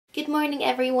Good morning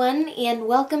everyone and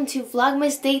welcome to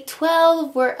Vlogmas Day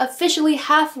 12. We're officially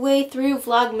halfway through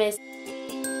Vlogmas.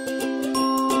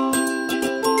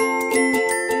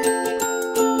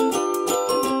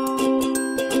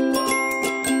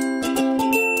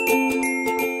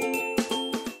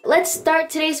 Let's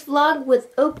start today's vlog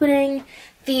with opening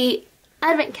the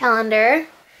advent calendar.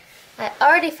 I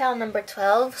already found number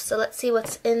 12, so let's see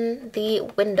what's in the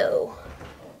window.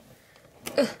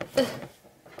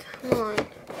 Come on.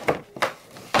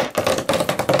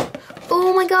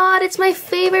 Oh my god, it's my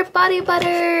favorite body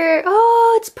butter.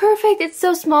 Oh, it's perfect. It's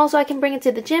so small so I can bring it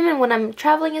to the gym and when I'm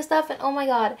traveling and stuff. And oh my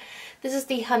god, this is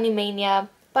the Honey Mania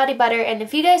body butter. And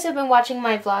if you guys have been watching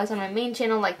my vlogs on my main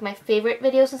channel, like my favorite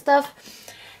videos and stuff,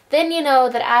 then you know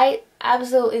that I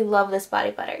absolutely love this body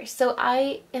butter. So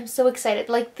I am so excited.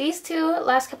 Like these two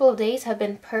last couple of days have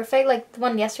been perfect. Like the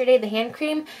one yesterday, the hand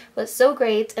cream, was so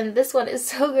great, and this one is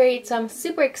so great. So I'm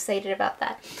super excited about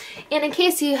that. And in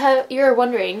case you're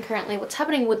wondering currently what's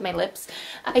happening with my lips,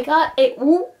 I got a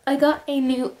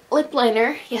new lip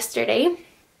liner yesterday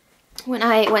when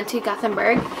I went to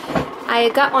Gothenburg. I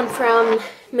got one from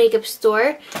Makeup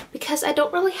Store because I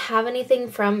don't really have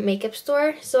anything from Makeup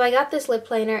Store. So I got this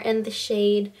lip liner in the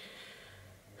shade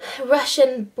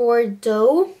Russian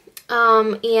Bordeaux.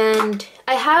 And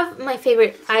I have my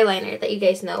favorite eyeliner that you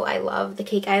guys know I love, the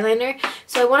cake eyeliner.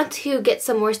 So I wanted to get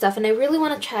some more stuff and I really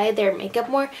want to try their makeup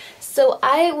more. So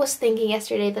I was thinking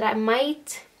yesterday that I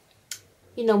might,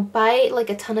 you know, buy like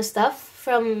a ton of stuff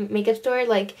from Makeup Store,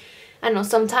 like I don't know,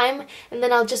 sometime, and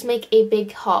then I'll just make a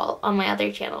big haul on my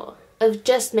other channel of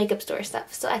just Makeup Store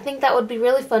stuff. So I think that would be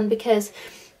really fun because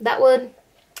that would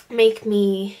make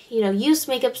me, you know, use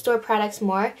Makeup Store products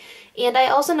more. And I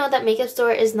also know that Makeup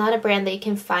Store is not a brand that you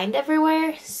can find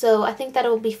everywhere, so I think that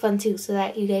will be fun too, so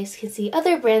that you guys can see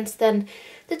other brands than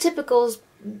the typical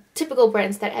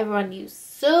brands that everyone uses.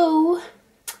 So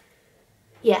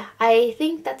yeah, I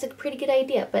think that's a pretty good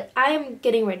idea. But I'm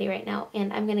getting ready right now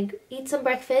and I'm gonna eat some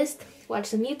breakfast, watch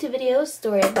some YouTube videos,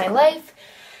 story of my life.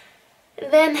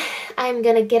 Then I'm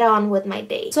gonna get on with my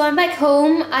day. So I'm back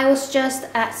home. I was just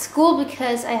at school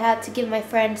because I had to give my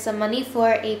friend some money for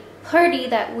a party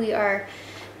that we are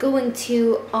going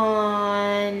to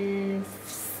on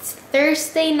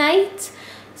Thursday night.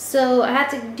 So I had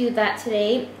to do that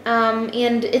today.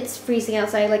 And it's freezing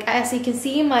outside. Like as you can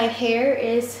see, my hair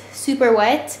is super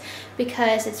wet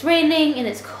because it's raining and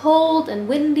it's cold and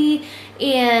windy.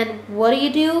 And what do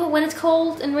you do when it's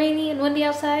cold and rainy and windy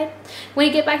outside? When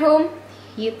you get back home,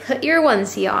 you put your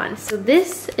onesie on. So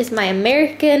this is my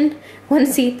American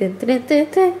onesie.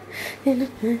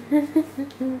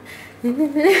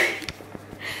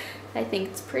 I think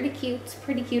it's pretty cute. It's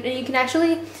pretty cute. And you can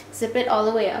actually zip it all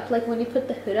the way up. Like when you put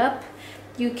the hood up,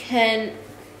 you can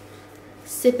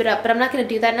zip it up. But I'm not going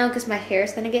to do that now because my hair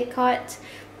is going to get caught.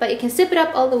 But you can zip it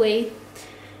up all the way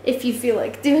if you feel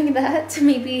like doing that.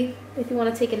 Maybe if you want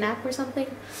to take a nap or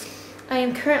something. I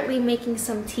am currently making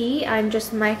some tea. I'm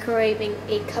just microwaving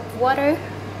a cup of water.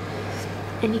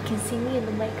 And you can see me in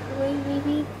the microwave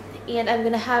maybe. And I'm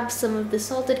going to have some of the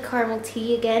salted caramel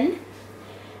tea again.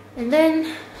 And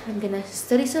then I'm going to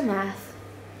study some math.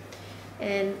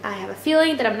 And I have a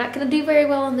feeling that I'm not going to do very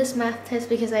well on this math test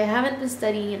because I haven't been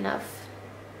studying enough.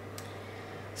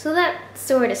 So that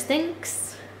sort of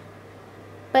stinks.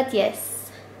 But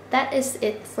yes, that is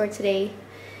it for today.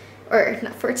 Or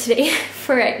not for today,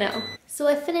 for right now. So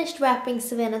I finished wrapping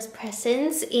Savannah's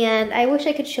presents and I wish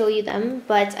I could show you them,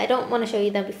 but I don't want to show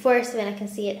you them before Savannah can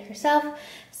see it herself.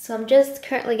 So I'm just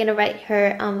currently going to write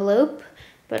her envelope,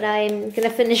 but I'm going to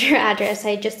finish her address.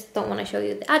 I just don't want to show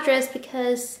you the address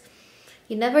because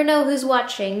you never know who's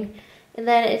watching. And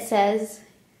then it says,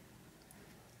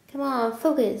 come on,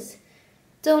 focus.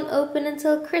 Don't open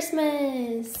until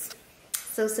Christmas.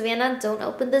 So Savannah, don't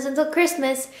open this until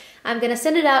Christmas. I'm going to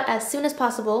send it out as soon as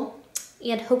possible.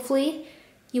 And hopefully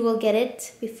you will get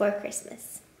it before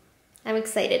Christmas. I'm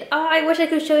excited. Oh, I wish I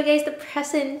could show you guys the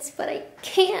presents, but I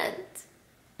can't.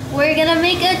 We're going to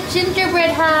make a gingerbread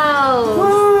house.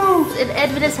 Woo! And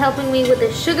Edwin is helping me with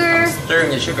the sugar. I'm stirring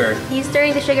the sugar. He's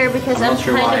stirring the sugar because I'm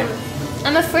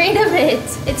afraid of it.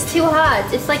 It's too hot.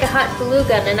 It's like a hot glue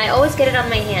gun and I always get it on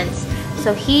my hands.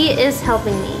 So he is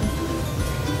helping me.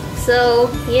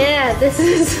 So yeah, this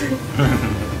is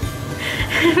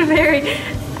very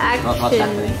action. Not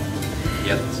happening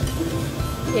yet.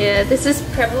 Yeah, this is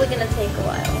probably gonna take a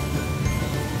while.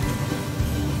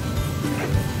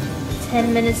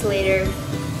 10 minutes later.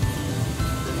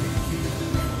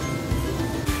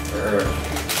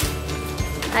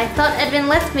 I thought Edwin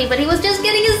left me, but he was just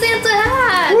getting his Santa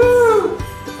hat! Woo!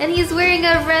 And he's wearing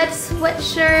a red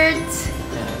sweatshirt.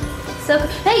 Yeah. So,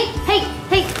 hey!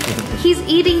 Hey, he's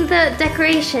eating the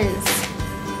decorations.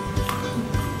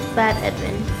 Bad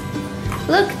Edwin.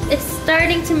 Look, it's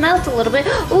starting to melt a little bit.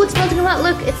 Oh, it's melting a lot.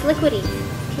 Look, it's liquidy.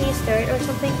 Can you stir it or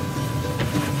something?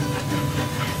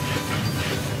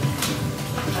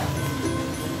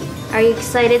 Are you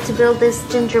excited to build this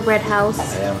gingerbread house?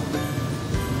 I am.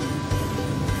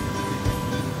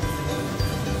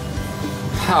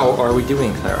 How are we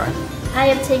doing, Clara? I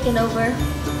have taken over.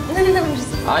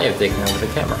 I have taken over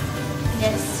the camera.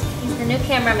 Yes, he's the new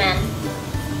cameraman.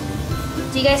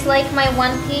 Do you guys like my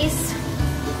one piece?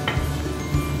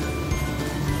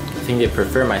 I think they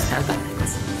prefer my Santa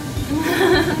hats.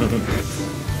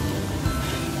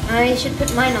 I should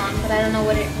put mine on, but I don't know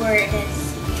where it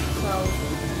is. So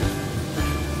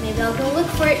maybe I'll go look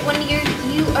for it when you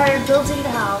are building the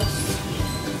house.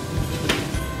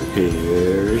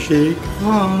 Here she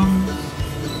comes.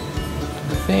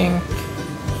 I think.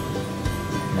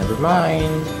 Never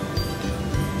mind.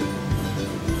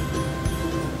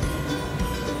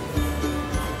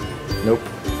 Nope.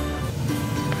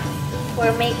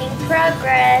 We're making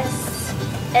progress.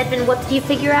 Edwin, what did you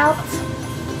figure out?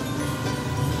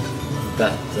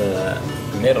 That the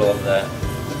middle of the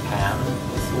pan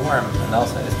is warm and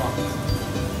outside is hot.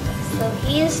 So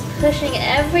he is pushing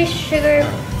every sugar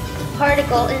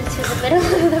particle into the middle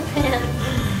of the pan.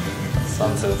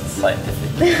 Sounds so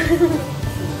scientific.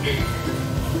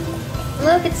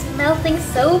 Look, it's melting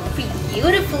so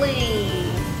beautifully.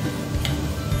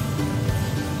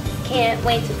 Can't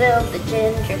wait to build the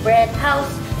gingerbread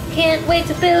house. Can't wait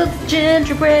to build the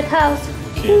gingerbread house.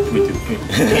 Can't wait to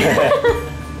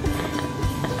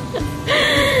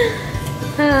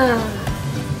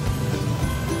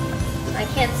I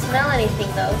can't smell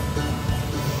anything though.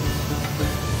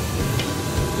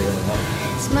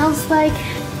 It smells like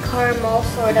caramel,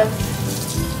 sort of,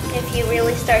 if you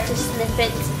really start to sniff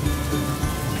it.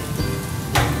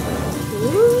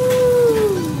 Ooh.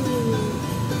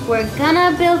 We're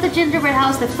gonna build the gingerbread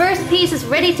house. The first piece is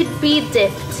ready to be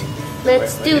dipped.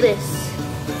 Let's do this.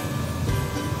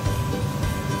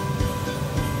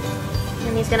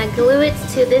 And he's gonna glue it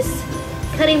to this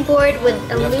cutting board with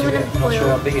aluminum I'm not sure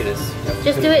how foil. big it is.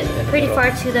 Just do it pretty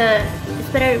far to the... It's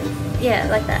better... Yeah,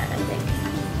 like that, I think.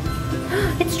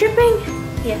 It's dripping!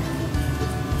 Yeah.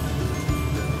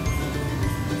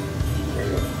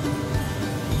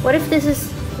 What if this is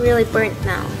really burnt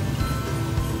now?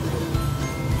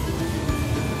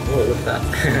 Oh, look at that.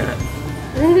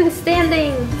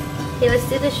 Standing! Okay, let's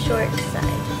do the short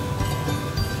side.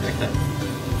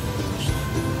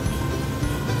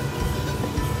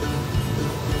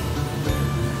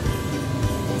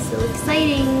 So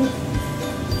exciting!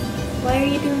 Why are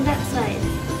you doing that side?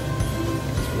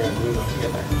 So we'll glue them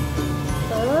together.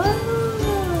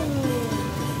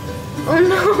 Oh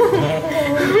no!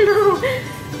 Oh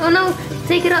no! Oh no!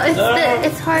 Take it off.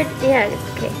 It's hard. Yeah, it's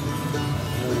okay.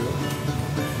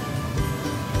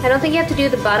 I don't think you have to do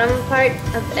the bottom part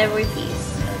of every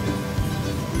piece.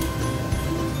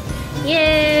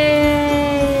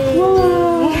 Yay!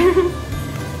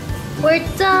 We're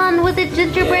done with the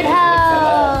gingerbread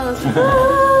house!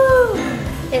 Woo!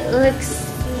 It looks...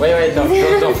 Wait,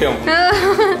 don't film.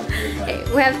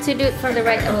 We have to do it from the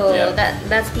right. Oh, Yeah.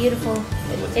 that's beautiful.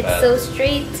 It's bad. so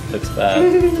straight. Looks bad.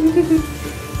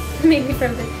 Maybe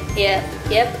from the... Yeah,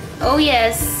 yep. Oh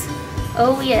yes.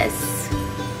 Oh yes.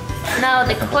 Now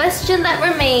the question that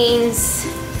remains...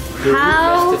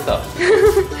 How...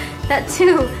 That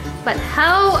too. But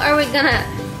how are we gonna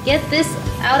get this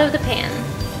out of the pan?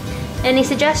 Any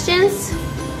suggestions?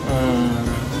 I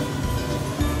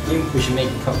think we should make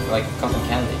like cotton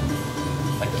candy.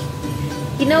 Like,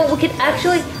 You know, we could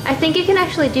actually... I think you can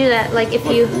actually do that. Like if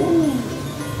you...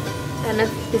 I don't know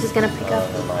if this is gonna pick up.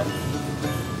 never mind.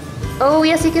 Oh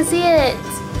yes, you can see it.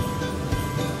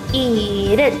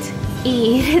 Eat it.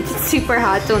 Eat it. It's super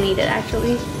hot. Don't eat it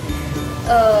actually.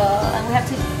 I'm gonna have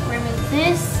to remove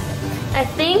this. I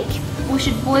think we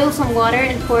should boil some water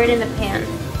and pour it in the pan.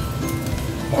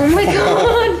 Oh my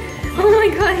god! Oh my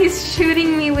god, he's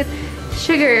shooting me with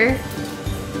sugar.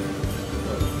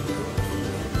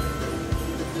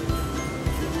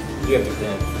 You have to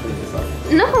clean this up.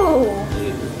 No!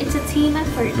 It's a team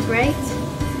effort, right?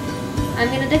 I'm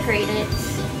gonna decorate it.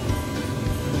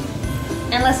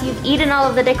 Unless you've eaten all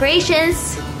of the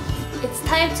decorations. It's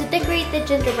time to decorate the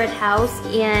gingerbread house,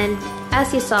 and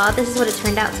as you saw, this is what it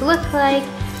turned out to look like.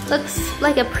 Looks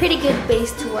like a pretty good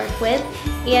base to work with.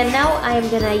 And now I'm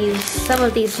gonna use some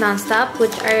of these non-stop,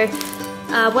 which are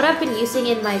what I've been using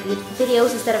in my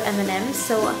videos instead of M&Ms.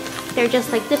 So they're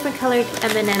just like different colored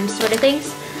M&Ms sort of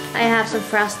things. I have some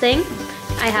frosting,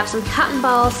 I have some cotton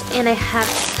balls, and I have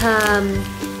some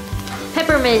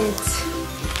peppermint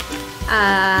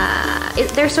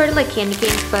They're sort of like candy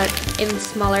canes, but in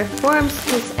smaller forms.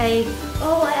 Because I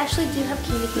actually do have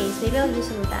candy canes. Maybe I'll do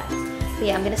some of that. But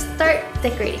yeah, I'm gonna start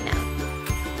decorating now.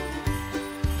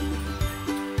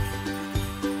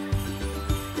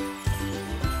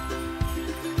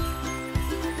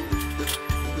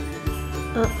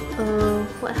 Uh-oh,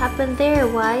 what happened there?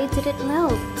 Why did it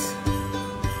melt?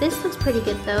 This looks pretty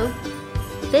good though.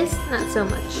 This, not so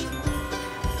much.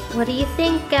 What do you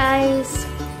think, guys?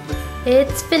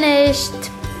 It's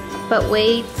finished. But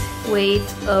wait,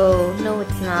 oh, no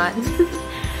it's not.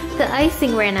 The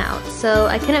icing ran out, so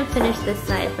I couldn't finish this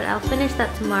side, but I'll finish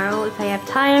that tomorrow if I have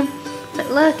time.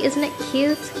 But look, isn't it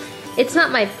cute? It's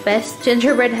not my best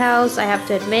gingerbread house, I have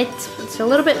to admit. It's a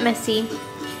little bit messy,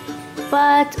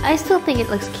 but I still think it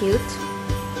looks cute.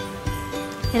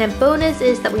 And a bonus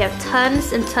is that we have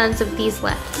tons and tons of these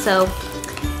left. So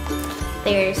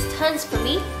there's tons for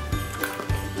me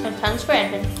and tons for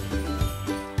Edmund.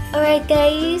 Alright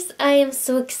guys, I am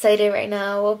so excited right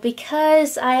now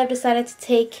because I have decided to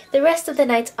take the rest of the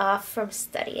night off from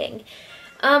studying.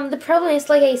 The problem is,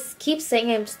 like, I keep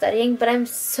saying I'm studying, but I'm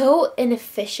so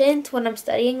inefficient when I'm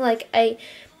studying. Like, I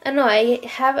don't know, I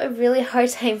have a really hard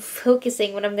time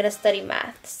focusing when I'm gonna study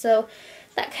math. So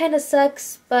that kind of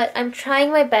sucks, but I'm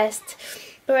trying my best.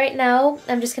 But right now,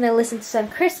 I'm just gonna listen to some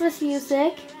Christmas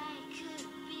music.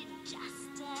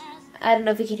 I don't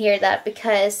know if you can hear that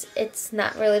because it's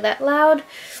not really that loud.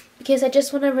 Because I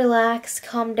just want to relax,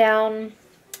 calm down,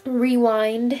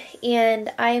 rewind.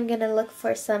 And I am gonna look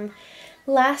for some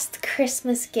last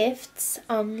Christmas gifts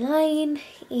online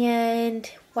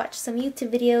and watch some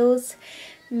YouTube videos.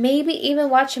 Maybe even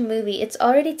watch a movie. It's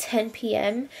already 10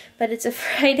 p.m. but it's a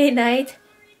Friday night.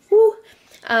 Woo!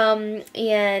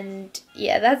 And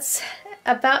yeah, that's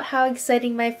about how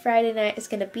exciting my Friday night is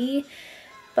gonna be.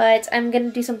 But I'm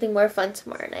gonna do something more fun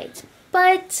tomorrow night.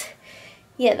 But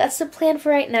yeah, that's the plan for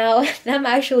right now. And I'm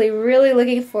actually really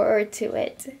looking forward to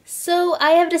it. So I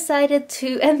have decided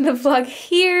to end the vlog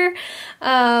here.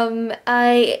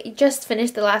 I just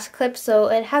finished the last clip, so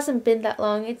it hasn't been that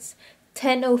long. It's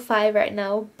 10:05 right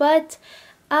now. But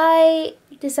I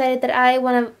decided that I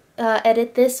want to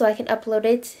edit this so I can upload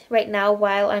it right now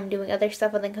while I'm doing other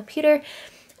stuff on the computer.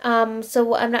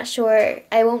 So I'm not sure,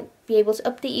 I won't be able to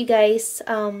update you guys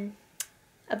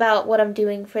about what I'm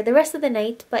doing for the rest of the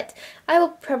night, but I will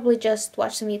probably just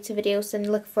watch some YouTube videos and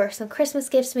look for some Christmas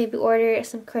gifts, maybe order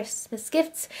some Christmas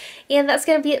gifts. And that's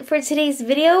gonna be it for today's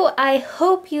video. I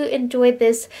hope you enjoyed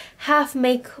this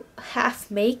halfway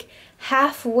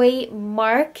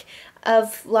mark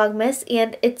of Vlogmas,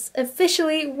 and it's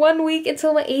officially 1 week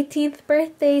until my 18th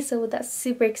birthday, so that's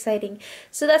super exciting.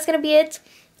 So that's gonna be it.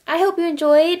 I hope you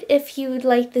enjoyed. If you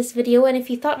liked this video and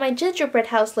if you thought my gingerbread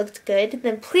house looked good,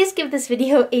 then please give this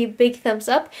video a big thumbs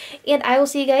up. And I will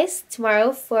see you guys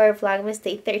tomorrow for Vlogmas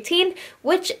Day 13,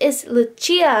 which is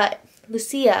Lucia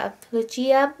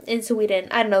in Sweden.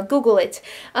 I don't know, Google it.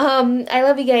 I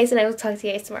love you guys and I will talk to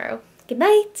you guys tomorrow. Good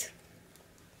night.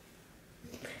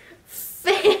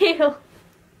 Fail.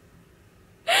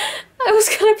 I was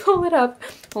gonna pull it up.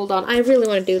 Hold on, I really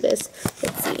want to do this.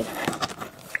 Let's see.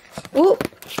 Ooh.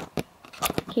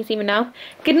 Can you see me now?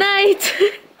 Good night!